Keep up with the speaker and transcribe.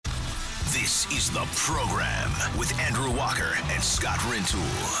This is The Program with Andrew Walker and Scott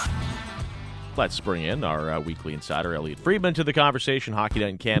Rintoul. Let's bring in our weekly insider, Elliot Friedman, to the conversation. Hockey Night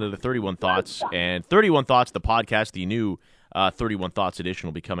in Canada, 31 Thoughts. And 31 Thoughts, the podcast, the new 31 Thoughts edition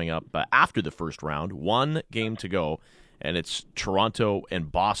will be coming up after the first round. One game to go, and it's Toronto and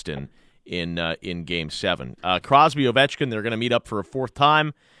Boston in Game 7. Crosby-Ovechkin, they're going to meet up for a fourth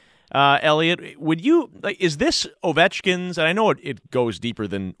time. Elliot, is this Ovechkin's, and I know it goes deeper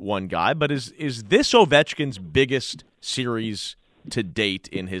than one guy, but is this Ovechkin's biggest series to date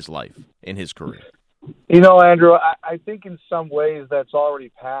in his life, in his career? You know, Andrew, I think in some ways that's already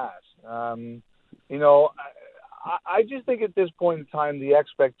passed. I just think at this point in time, the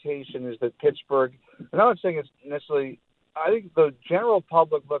expectation is that Pittsburgh, and I'm not saying it's necessarily, I think the general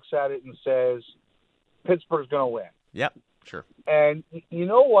public looks at it and says, Pittsburgh's going to win. Yep, sure. And you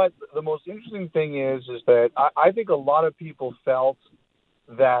know what? The most interesting thing is that I think a lot of people felt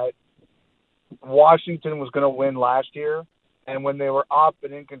that Washington was going to win last year. And when they were up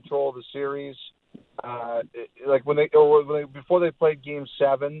and in control of the series, before they played Game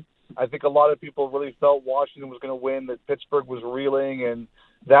 7, I think a lot of people really felt Washington was going to win, that Pittsburgh was reeling, and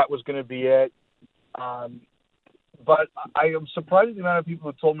that was going to be it. But I am surprised at the amount of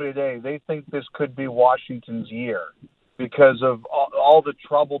people who told me today they think this could be Washington's year because of all the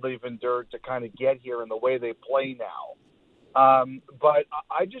trouble they've endured to kind of get here and the way they play now. But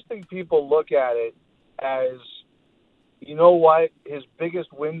I just think people look at it as, you know what, his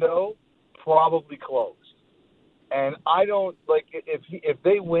biggest window probably closed. And I don't, if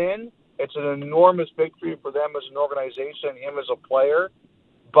they win, it's an enormous victory for them as an organization and him as a player.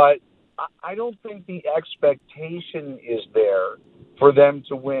 But I don't think the expectation is there for them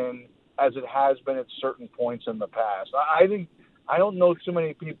to win as it has been at certain points in the past. I don't know too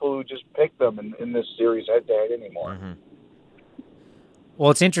many people who just pick them in this series head-to-head anymore. Mm-hmm.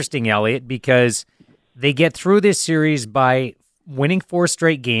 Well, it's interesting, Elliot, because they get through this series by winning 4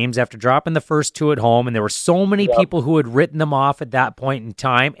 straight games after dropping the first 2 at home, and there were so many people who had written them off at that point in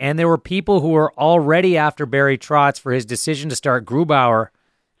time, and there were people who were already after Barry Trotz for his decision to start Grubauer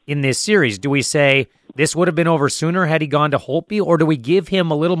in this series. Do we say this would have been over sooner had he gone to Holtby, or do we give him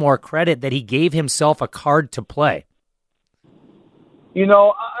a little more credit that he gave himself a card to play? You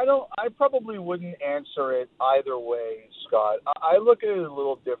know, I probably wouldn't answer it either way, Scott. I look at it a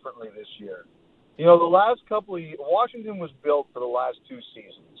little differently this year. You know, the last couple of years, Washington was built for the last 2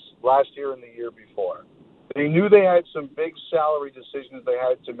 seasons, last year and the year before. They knew they had some big salary decisions they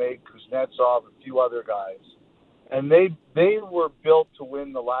had to make, Kuznetsov, a few other guys. And they were built to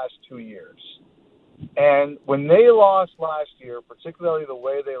win the last 2 years. And when they lost last year, particularly the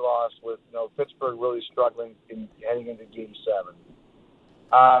way they lost with Pittsburgh really struggling heading into Game 7,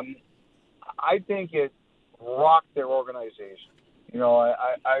 I think it rocked their organization. You know,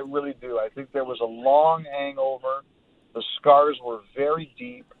 I really do. I think there was a long hangover. The scars were very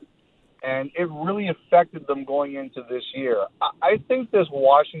deep, and it really affected them going into this year. I think this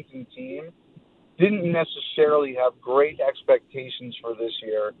Washington team didn't necessarily have great expectations for this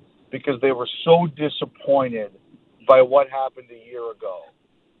year because they were so disappointed by what happened a year ago.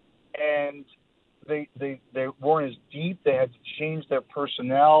 And they weren't as deep. They had to change their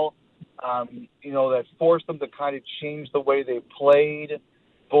personnel. That forced them to kind of change the way they played.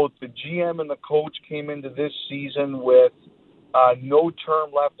 Both the GM and the coach came into this season with no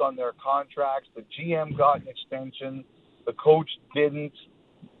term left on their contracts. The GM got an extension. The coach didn't.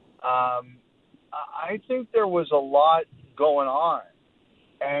 I think there was a lot going on.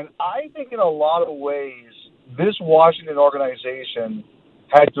 And I think in a lot of ways, this Washington organization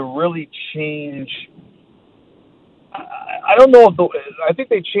had to really change. I don't know I think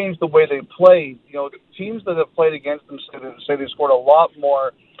they changed the way they played. You know, teams that have played against them say they scored a lot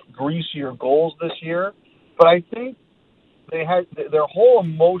more greasier goals this year. But I think they had their whole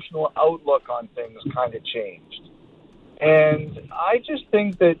emotional outlook on things kind of changed. And I just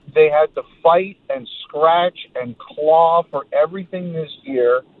think that they had to fight and scratch and claw for everything this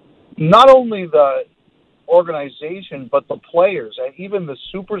year. Not only the organization, but the players and even the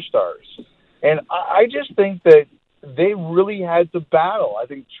superstars. And I just think that they really had to battle. I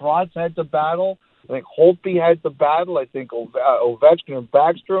think Trotz had to battle. I think Holtby had to battle. I think Ovechkin and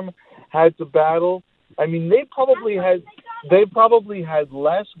Backstrom had to battle. I mean, they probably had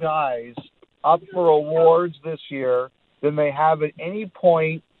less guys up for awards this year than they have at any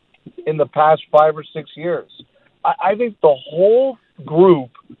point in the past 5 or 6 years. I think the whole group,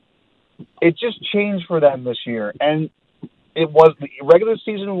 it just changed for them this year. And the regular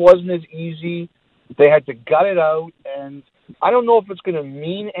season wasn't as easy. They had to gut it out, and I don't know if it's going to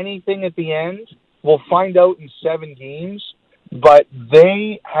mean anything at the end. We'll find out in 7 games. but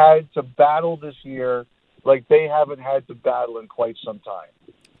they had to battle this year like they haven't had to battle in quite some time.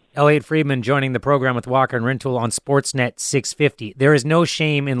 Elliot Friedman joining the program with Walker and Rintoul on Sportsnet 650. There is no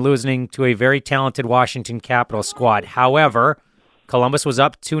shame in losing to a very talented Washington Capitals squad. However, Columbus was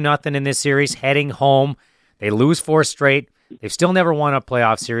up 2-0 in this series, heading home. They lose 4 straight. They've still never won a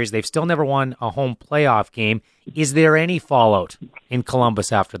playoff series. They've still never won a home playoff game. Is there any fallout in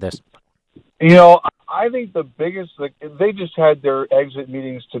Columbus after this? I think the biggest, they just had their exit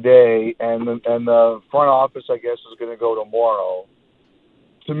meetings today, and the front office, I guess, is going to go tomorrow.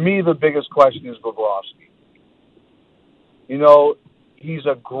 To me, the biggest question is Bobrovsky. He's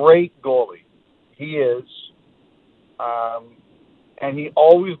a great goalie. He is. And he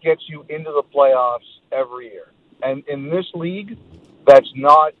always gets you into the playoffs every year. And in this league, that's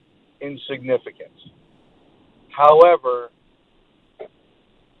not insignificant. However,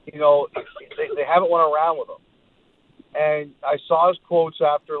 they haven't went around with him. And I saw his quotes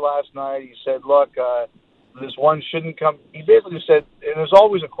after last night. He said, look, this one shouldn't come. He basically said, and there's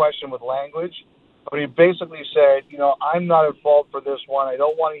always a question with language, but he basically said, I'm not at fault for this one. I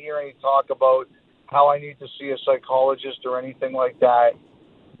don't want to hear any talk about how I need to see a psychologist or anything like that.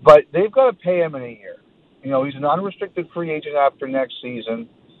 But they've got to pay him in a year. He's an unrestricted free agent after next season.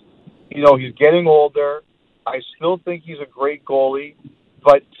 He's getting older. I still think he's a great goalie.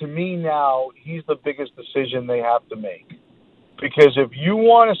 But to me now, he's the biggest decision they have to make. Because if you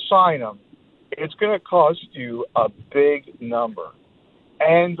want to sign him, it's going to cost you a big number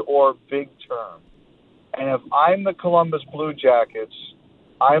and or big term. And if I'm the Columbus Blue Jackets,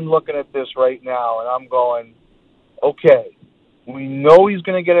 I'm looking at this right now and I'm going, okay, we know he's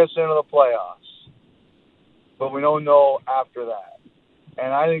going to get us into the playoffs, but we don't know after that.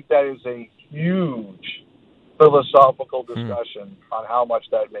 And I think that is a huge philosophical discussion on how much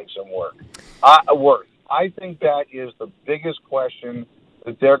that makes him worth. I think that is the biggest question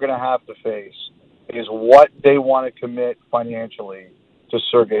that they're going to have to face, is what they want to commit financially to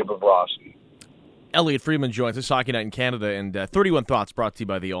Sergei Bobrovsky. Elliot Friedman joins us, Hockey Night in Canada, and 31 Thoughts brought to you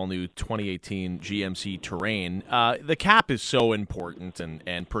by the all-new 2018 GMC Terrain. The cap is so important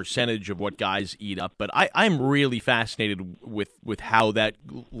and percentage of what guys eat up, but I'm really fascinated with how that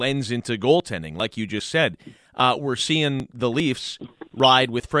lends into goaltending. Like you just said, we're seeing the Leafs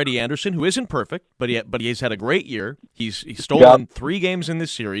ride with Freddie Anderson, who isn't perfect, but he has had a great year. He's stolen 3 games in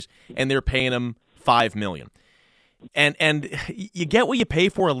this series, and they're paying him $5 million. And you get what you pay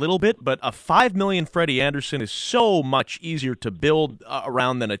for a little bit, but a $5 million Freddie Anderson is so much easier to build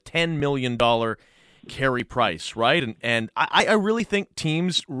around than a $10 million Carey Price, right? And I really think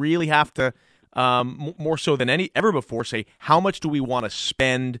teams really have to, more so than ever before, say, how much do we want to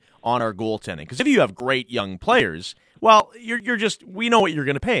spend on our goaltending? Because if you have great young players, well, we know what you're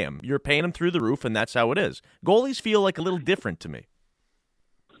going to pay them. You're paying them through the roof, and that's how it is. Goalies feel like a little different to me.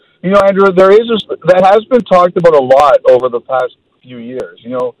 Andrew, that has been talked about a lot over the past few years.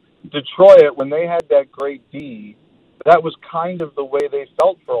 Detroit, when they had that great D, that was kind of the way they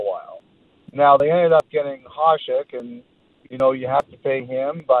felt for a while. Now, they ended up getting Hasek, and, you have to pay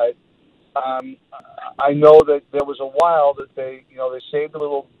him, but I know that there was a while that they saved a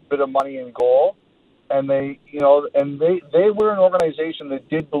little bit of money in goal, and they were an organization that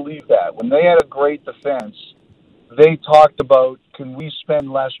did believe that. When they had a great defense, they talked about, can we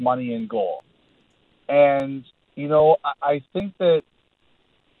spend less money in goal? And, I think that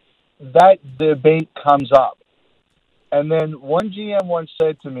debate comes up. And then one GM once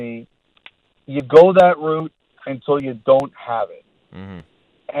said to me, you go that route until you don't have it. Mm-hmm.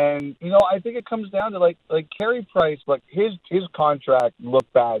 And, I think it comes down to, like Carey Price, like his contract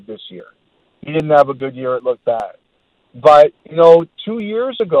looked bad this year. He didn't have a good year. It looked bad. But, 2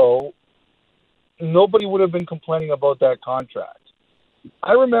 years ago, nobody would have been complaining about that contract.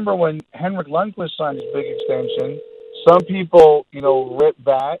 I remember when Henrik Lundqvist signed his big extension, some people, ripped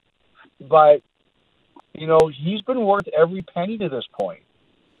that, but, he's been worth every penny to this point.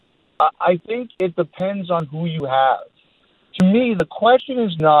 I think it depends on who you have. To me, the question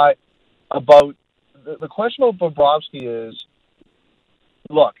is not about, the question about Bobrovsky is,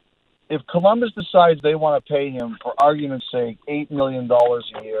 look, if Columbus decides they want to pay him, for argument's sake, $8 million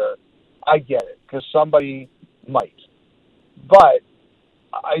a year, I get it, because somebody might. But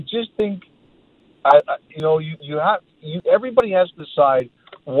I just think, everybody has to decide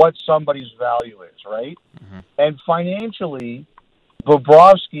what somebody's value is, right? Mm-hmm. And financially,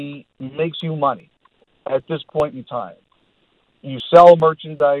 Bobrovsky makes you money at this point in time. You sell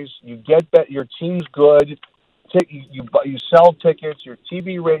merchandise, you get that your team's good, you sell tickets, your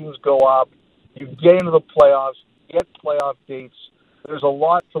TV ratings go up, you get into the playoffs, get playoff dates. There's a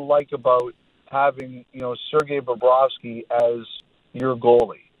lot to like about having, Sergei Bobrovsky as your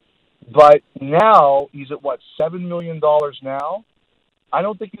goalie. But now he's at, $7 million now? I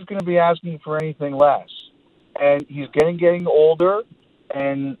don't think he's going to be asking for anything less. And he's getting older,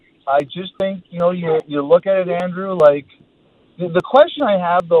 and I just think, you look at it, Andrew, like, the question I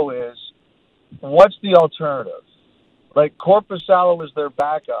have, though, is what's the alternative? Like, Korpisalo is their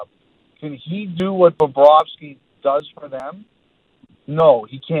backup. Can he do what Bobrovsky does for them? No,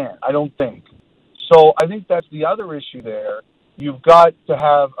 he can't, I don't think. So I think that's the other issue there. You've got to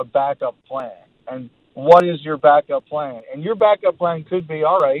have a backup plan. And what is your backup plan? And your backup plan could be,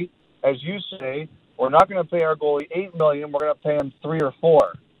 all right, as you say, we're not going to pay our goalie $8 million, we're going to pay him 3 or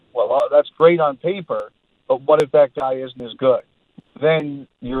 4. Well, that's great on paper, but what if that guy isn't as good? Then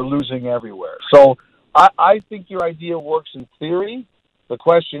you're losing everywhere. So I think your idea works in theory. The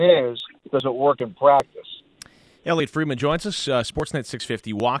question is, does it work in practice? Elliot Friedman joins us, Sportsnet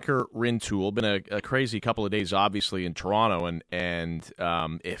 650, Walker Rintoul. Been a crazy couple of days, obviously, in Toronto, and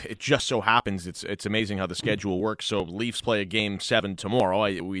if it just so happens, it's amazing how the schedule works. So Leafs play a Game 7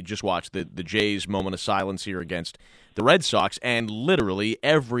 tomorrow. We just watched the Jays' moment of silence here against the Red Sox, and literally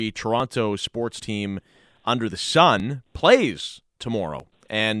every Toronto sports team under the sun plays tomorrow.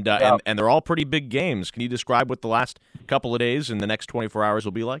 And they're all pretty big games. Can you describe what the last couple of days and the next 24 hours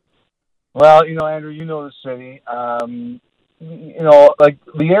will be like? Well, Andrew, you know the city. Like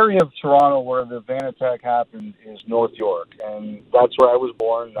the area of Toronto where the van attack happened is North York, and that's where I was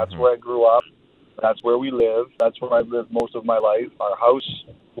born. That's where I grew up. That's where we live. That's where I've lived most of my life. Our house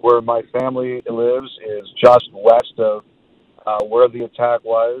where my family lives is just west of where the attack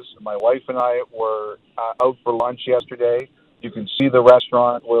was. My wife and I were out for lunch yesterday. You can see the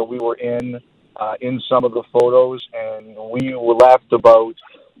restaurant where we were in some of the photos, and we were left about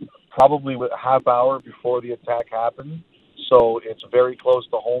probably a half hour before the attack happened. So it's very close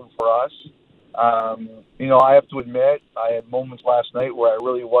to home for us. I have to admit, I had moments last night where I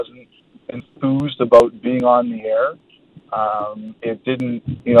really wasn't enthused about being on the air. It didn't,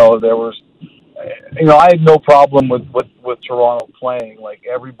 there was, I had no problem with Toronto playing. Like,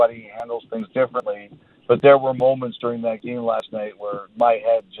 everybody handles things differently. But there were moments during that game last night where my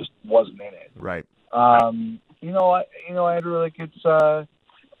head just wasn't in it. Right. Andrew, like, it's,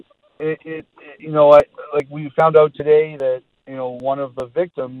 like we found out today that, one of the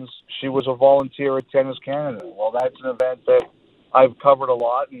victims, she was a volunteer at Tennis Canada. Well, that's an event that I've covered a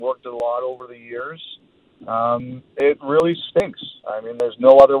lot and worked a lot over the years. It really stinks. I mean, there's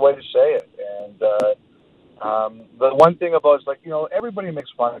no other way to say it. And the one thing about it's like, everybody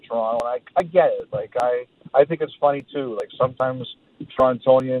makes fun of Toronto, and I get it. Like, I think it's funny too. Like, sometimes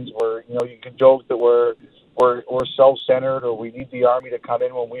Torontonians were, you can joke that we're self-centered, or we need the Army to come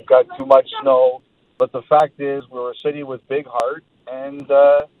in when we've got too much snow. But the fact is, we're a city with big heart, and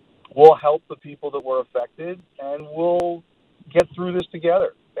we'll help the people that were affected, and we'll get through this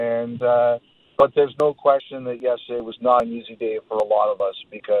together. And but there's no question that yesterday was not an easy day for a lot of us,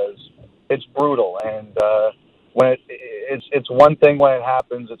 because it's brutal. And when it's one thing when it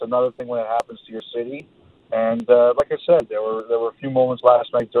happens, it's another thing when it happens to your city. And like I said, there were a few moments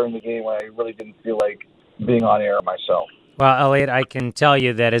last night during the game when I really didn't feel like being on air myself. Well, Elliot, I can tell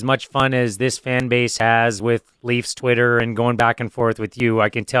you that as much fun as this fan base has with Leafs Twitter and going back and forth with you, I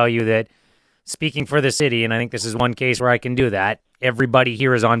can tell you that speaking for the city, and I think this is one case where I can do that, everybody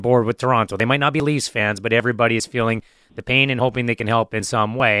here is on board with Toronto. They might not be Leafs fans, but everybody is feeling the pain and hoping they can help in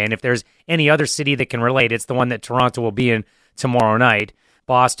some way. And if there's any other city that can relate, it's the one that Toronto will be in tomorrow night.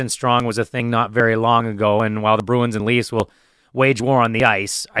 Boston Strong was a thing not very long ago, and while the Bruins and Leafs will wage war on the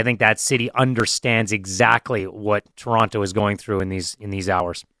ice, I think that city understands exactly what Toronto is going through in these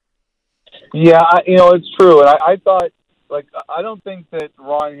hours. Yeah, it's true. And I thought, like, I don't think that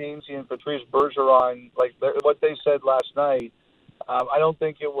Ron Hainsey and Patrice Bergeron, like, what they said last night, I don't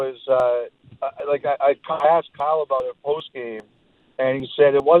think it was, I asked Kyle about it post-game, and he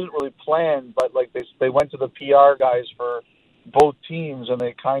said it wasn't really planned, but, like, they went to the PR guys for both teams, and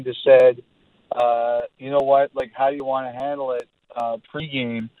they kind of said, you know what, like, how do you want to handle it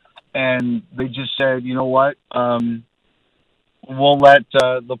pregame? And they just said, you know what, we'll let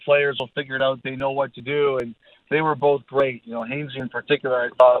the players will figure it out. They know what to do, and they were both great. Hainsey in particular, I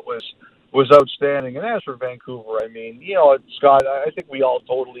thought was outstanding. And as for Vancouver, I mean, Scott, I think we all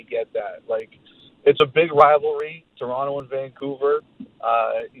totally get that. Like, it's a big rivalry, Toronto and Vancouver.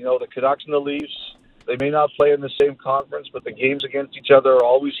 The Canucks and the Leafs, they may not play in the same conference, but the games against each other are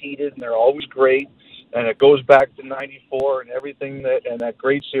always heated, and they're always great. And it goes back to '94 and everything that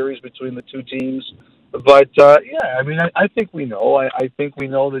great series between the two teams. But I mean, I think we know. I think we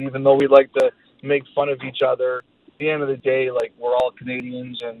know that even though we like to make fun of each other, the end of the day, like, we're all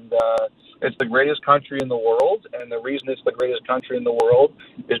Canadians, and it's the greatest country in the world. And the reason it's the greatest country in the world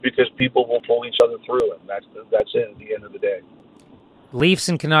is because people will pull each other through, and that's it at the end of the day. Leafs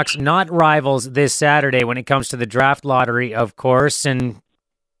and Canucks not rivals this Saturday when it comes to the draft lottery, of course, and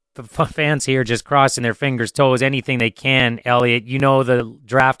the fans here just crossing their fingers, toes, anything they can. Elliot, you know the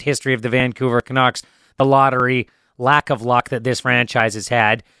draft history of the Vancouver Canucks, the lottery, lack of luck that this franchise has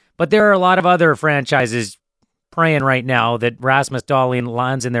had. But there are a lot of other franchises praying right now that Rasmus Dahlin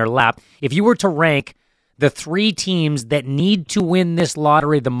lands in their lap. If you were to rank the 3 teams that need to win this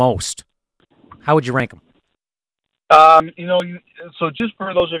lottery the most, how would you rank them? So just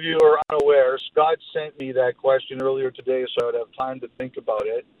for those of you who are unaware, Scott sent me that question earlier today, so I would have time to think about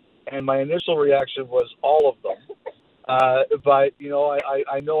it. And my initial reaction was all of them. But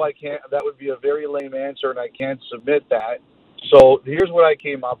I know I can't. That would be a very lame answer, and I can't submit that. So here's what I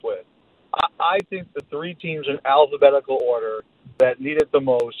came up with. I think the 3 teams in alphabetical order that need it the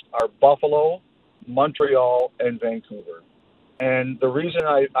most are Buffalo, Montreal, and Vancouver. And the reason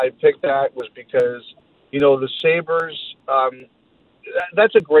I picked that was because, the Sabres,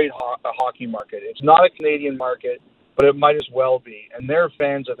 that's a great hockey market. It's not a Canadian market, but it might as well be. And their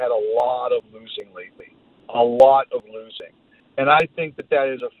fans have had a lot of losing lately, a lot of losing. And I think that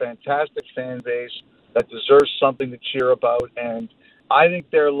is a fantastic fan base that deserves something to cheer about. And I think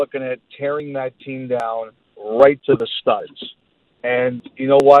they're looking at tearing that team down right to the studs. And you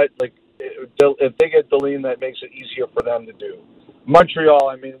know what? Like, if they get Dahlin, that makes it easier for them to do. Montreal,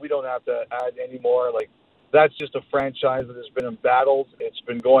 I mean, we don't have to add any more. Like, that's just a franchise that has been embattled. It's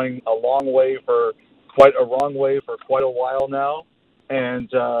been going a wrong way for quite a while now. And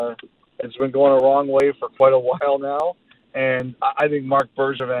it's been going a wrong way for quite a while now. And I think Mark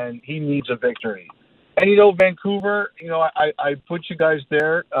Bergevin, he needs a victory. And, Vancouver, I put you guys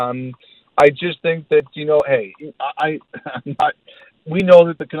there. I just think that, hey, we know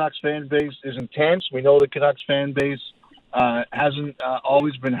that the Canucks fan base is intense. We know the Canucks fan base hasn't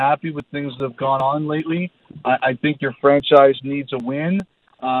always been happy with things that have gone on lately. I think your franchise needs a win.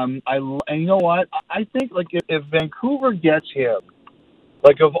 And you know what? I think, like, if Vancouver gets him,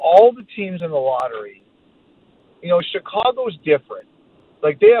 like, of all the teams in the lottery, Chicago's different.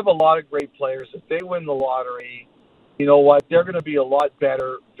 Like, they have a lot of great players. If they win the lottery, you know what? They're going to be a lot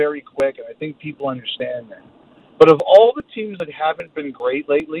better very quick, and I think people understand that. But of all the teams that haven't been great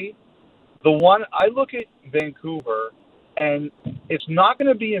lately, the one I look at Vancouver, and it's not going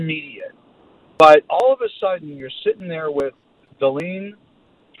to be immediate, but all of a sudden you're sitting there with Dahlin,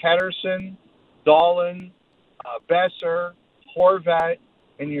 Pettersson, Dahlin, Besser, Horvat,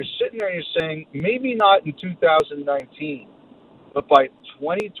 and you're sitting there and you're saying, maybe not in 2019, but by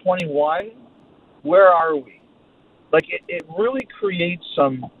 2021, where are we? Like, it really creates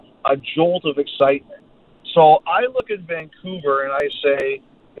a jolt of excitement. So I look at Vancouver and I say,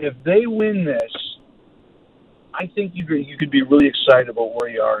 if they win this, I think you could be really excited about where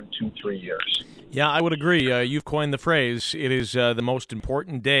you are in 2-3 years. Yeah, I would agree. You've coined the phrase. It is the most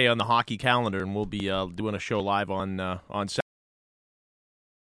important day on the hockey calendar, and we'll be doing a show live on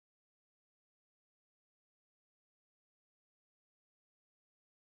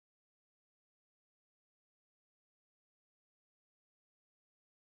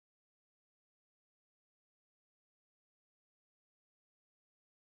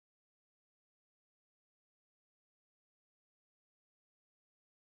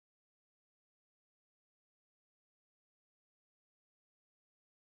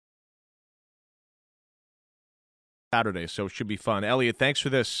Saturday. So it should be fun. Elliot, thanks for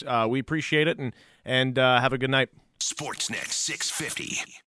this. We appreciate it, and have a good night. Sportsnet 650.